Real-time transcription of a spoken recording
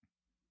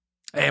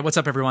Hey, what's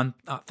up, everyone?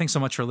 Thanks so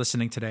much for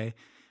listening today.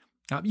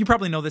 You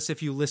probably know this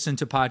if you listen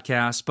to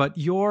podcasts, but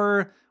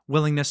your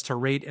willingness to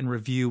rate and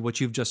review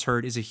what you've just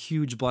heard is a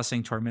huge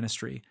blessing to our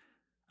ministry.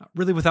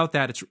 Really, without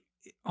that, it's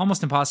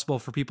almost impossible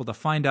for people to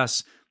find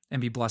us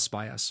and be blessed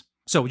by us.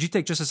 So would you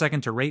take just a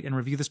second to rate and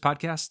review this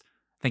podcast?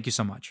 Thank you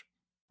so much.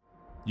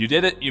 You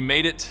did it. You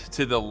made it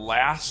to the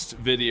last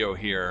video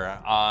here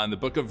on the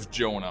book of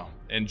Jonah.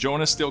 And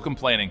Jonah's still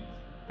complaining.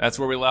 That's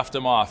where we left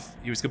him off.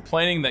 He was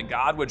complaining that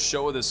God would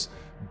show this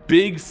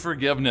big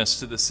forgiveness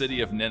to the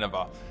city of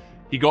Nineveh.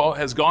 He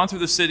has gone through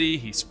the city.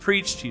 He's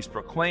preached. He's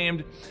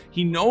proclaimed.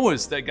 He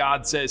knows that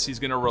God says he's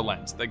going to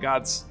relent, that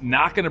God's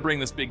not going to bring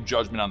this big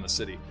judgment on the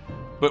city.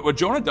 But what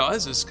Jonah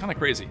does is kind of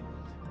crazy.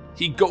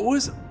 He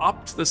goes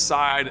up to the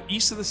side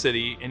east of the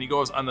city, and he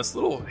goes on this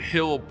little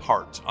hill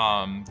part,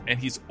 and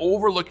he's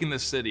overlooking the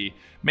city,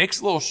 makes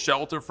a little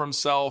shelter for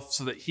himself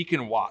so that he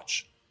can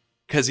watch,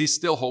 because he's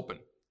still hoping.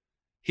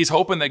 He's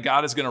hoping that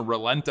God is going to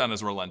relent on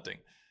his relenting.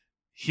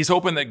 He's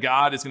hoping that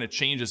God is going to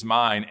change his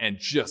mind and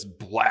just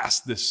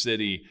blast this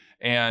city,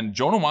 and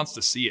Jonah wants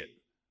to see it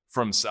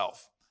for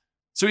himself.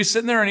 So he's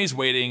sitting there and he's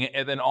waiting,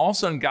 and then all of a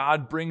sudden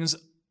God brings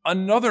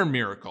another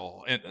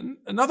miracle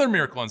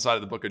inside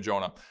of the book of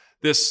Jonah.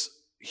 This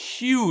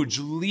huge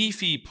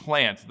leafy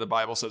plant, the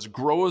Bible says,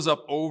 grows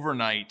up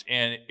overnight,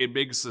 and it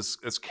makes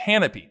this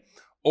canopy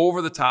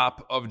over the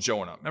top of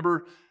Jonah.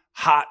 Remember,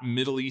 hot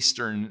Middle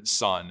Eastern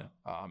sun,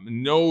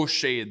 no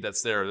shade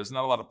that's there. There's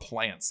not a lot of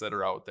plants that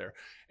are out there.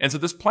 And so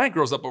this plant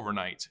grows up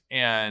overnight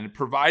and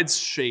provides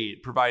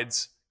shade,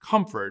 provides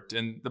comfort.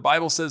 And the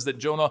Bible says that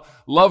Jonah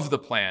loved the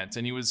plant,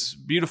 and he was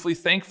beautifully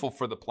thankful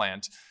for the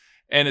plant.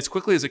 And as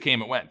quickly as it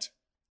came, it went.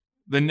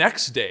 The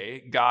next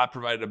day, God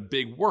provided a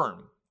big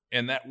worm.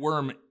 And that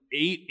worm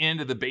ate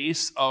into the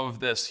base of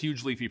this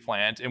huge leafy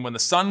plant. And when the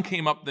sun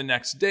came up the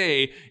next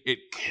day,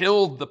 it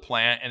killed the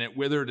plant and it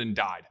withered and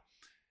died.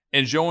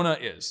 And Jonah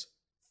is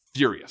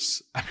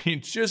furious. I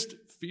mean, just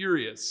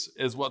furious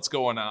is what's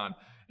going on.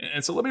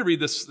 And so let me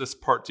read this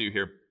part to you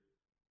here.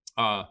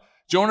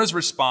 Jonah's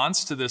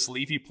response to this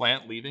leafy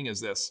plant leaving is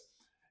this.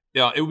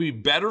 It would be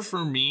better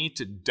for me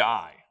to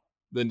die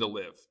than to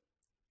live.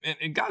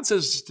 And God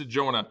says to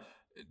Jonah,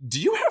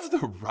 do you have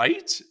the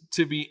right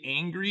to be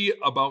angry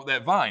about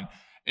that vine?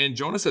 And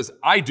Jonah says,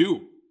 I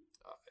do.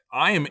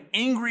 I am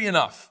angry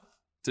enough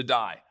to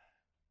die.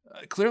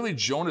 Clearly,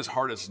 Jonah's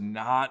heart is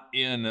not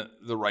in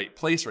the right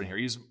place right here.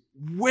 He's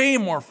way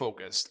more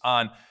focused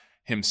on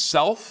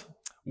himself,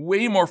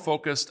 way more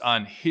focused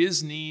on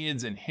his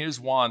needs and his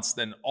wants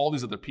than all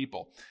these other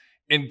people.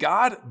 And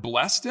God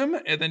blessed him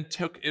and then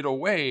took it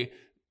away,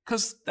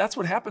 because that's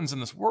what happens in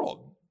this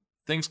world.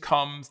 Things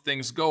come,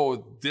 things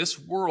go. This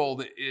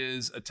world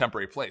is a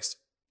temporary place.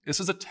 This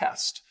is a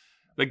test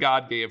that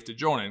God gave to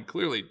Jonah, and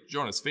clearly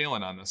Jonah's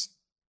failing on this.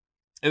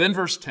 And then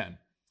verse 10,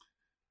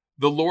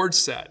 the Lord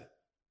said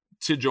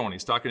to Jonah,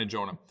 he's talking to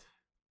Jonah,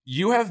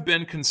 you have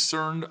been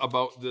concerned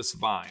about this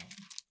vine,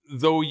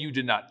 though you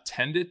did not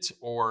tend it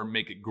or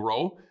make it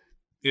grow.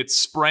 It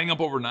sprang up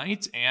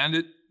overnight and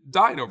it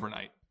died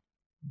overnight.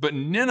 But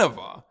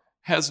Nineveh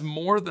has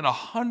more than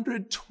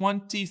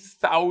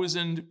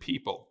 120,000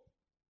 people.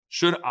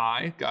 Should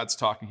I, God's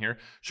talking here,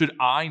 should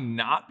I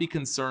not be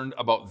concerned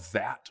about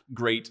that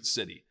great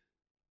city?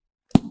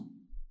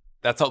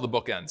 That's how the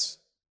book ends.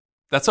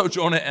 That's how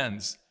Jonah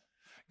ends.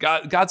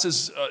 God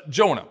says,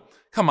 Jonah,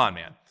 come on,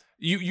 man.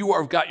 You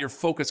have got your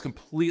focus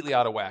completely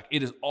out of whack.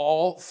 It is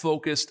all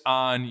focused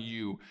on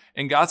you.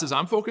 And God says,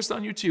 I'm focused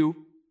on you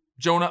too.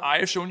 Jonah, I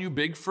have shown you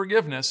big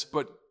forgiveness,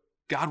 but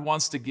God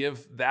wants to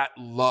give that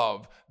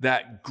love,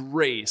 that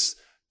grace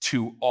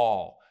to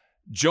all.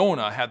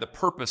 Jonah had the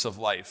purpose of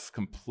life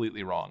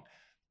completely wrong.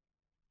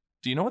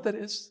 Do you know what that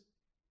is?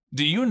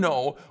 Do you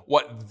know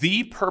what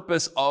the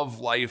purpose of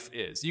life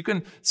is? You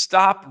can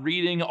stop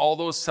reading all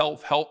those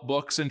self-help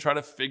books and try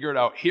to figure it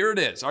out. Here it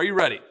is. Are you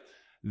ready?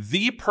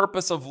 The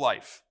purpose of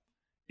life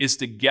is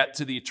to get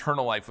to the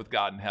eternal life with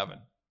God in heaven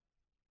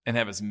and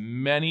have as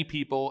many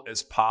people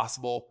as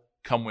possible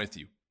come with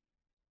you.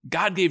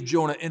 God gave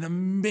Jonah an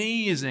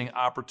amazing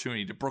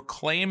opportunity to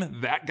proclaim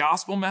that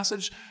gospel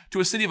message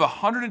to a city of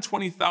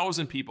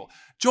 120,000 people.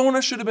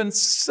 Jonah should have been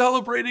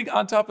celebrating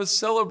on top of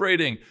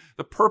celebrating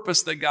the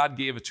purpose that God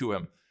gave to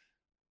him.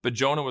 But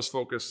Jonah was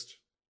focused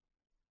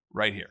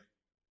right here,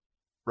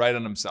 right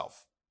on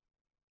himself.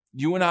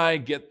 You and I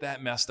get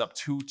that messed up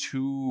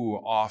too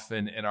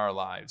often in our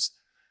lives.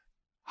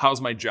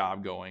 How's my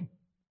job going?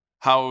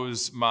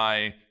 How's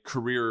my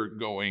career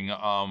going,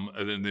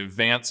 the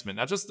advancement?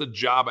 Not just the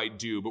job I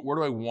do, but where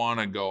do I want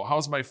to go?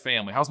 How's my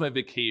family? How's my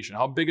vacation?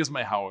 How big is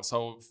my house?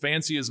 How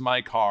fancy is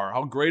my car?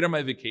 How great are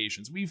my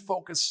vacations? We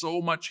focus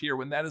so much here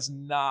when that is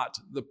not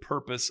the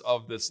purpose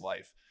of this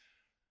life,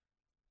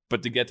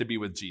 but to get to be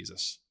with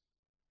Jesus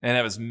and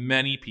have as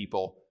many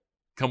people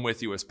come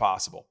with you as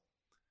possible.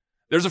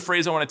 There's a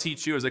phrase I want to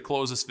teach you as I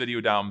close this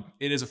video down.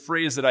 It is a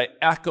phrase that I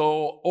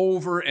echo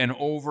over and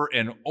over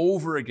and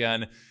over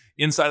again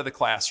inside of the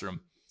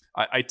classroom.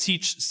 I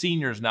teach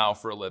seniors now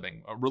for a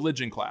living, a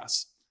religion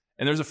class.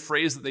 And there's a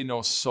phrase that they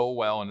know so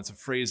well, and it's a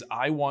phrase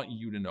I want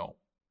you to know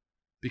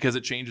because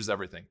it changes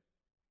everything.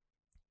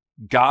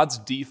 God's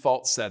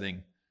default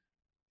setting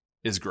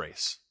is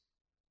grace.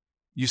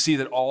 You see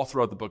that all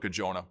throughout the book of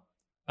Jonah,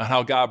 and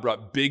how God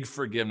brought big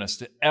forgiveness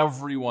to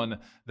everyone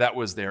that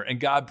was there. And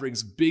God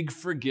brings big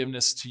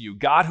forgiveness to you.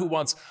 God, who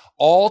wants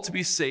all to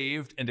be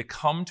saved and to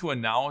come to a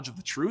knowledge of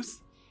the truth,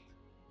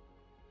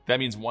 that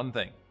means one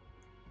thing.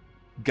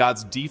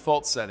 God's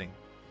default setting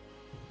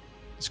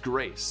is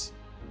grace.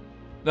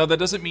 Now, that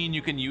doesn't mean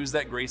you can use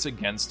that grace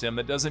against him.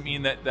 That doesn't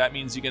mean that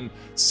means you can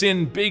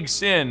sin, big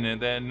sin,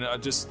 and then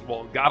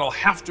God will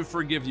have to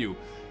forgive you.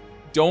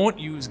 Don't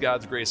use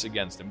God's grace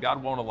against him.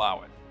 God won't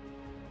allow it.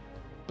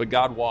 But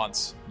God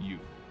wants you.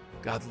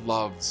 God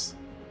loves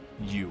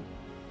you.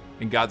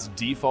 In God's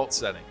default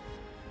setting,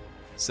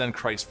 send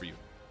Christ for you.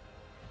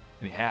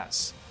 And he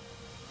has.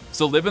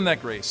 So live in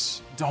that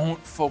grace. Don't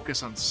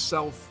focus on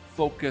self.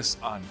 Focus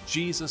on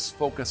Jesus.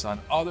 Focus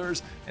on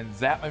others. And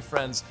that, my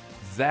friends,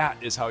 that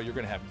is how you're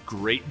going to have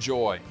great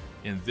joy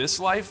in this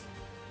life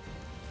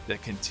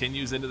that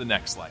continues into the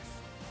next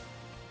life.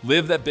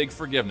 Live that big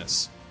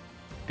forgiveness.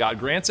 God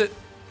grants it,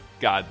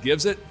 God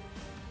gives it,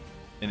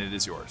 and it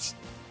is yours.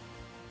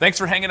 Thanks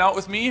for hanging out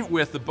with me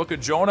with the book of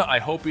Jonah. I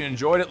hope you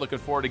enjoyed it. Looking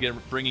forward to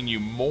bringing you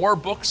more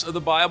books of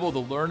the Bible to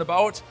learn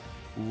about.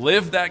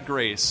 Live that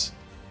grace.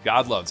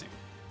 God loves you.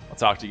 I'll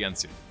talk to you again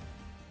soon.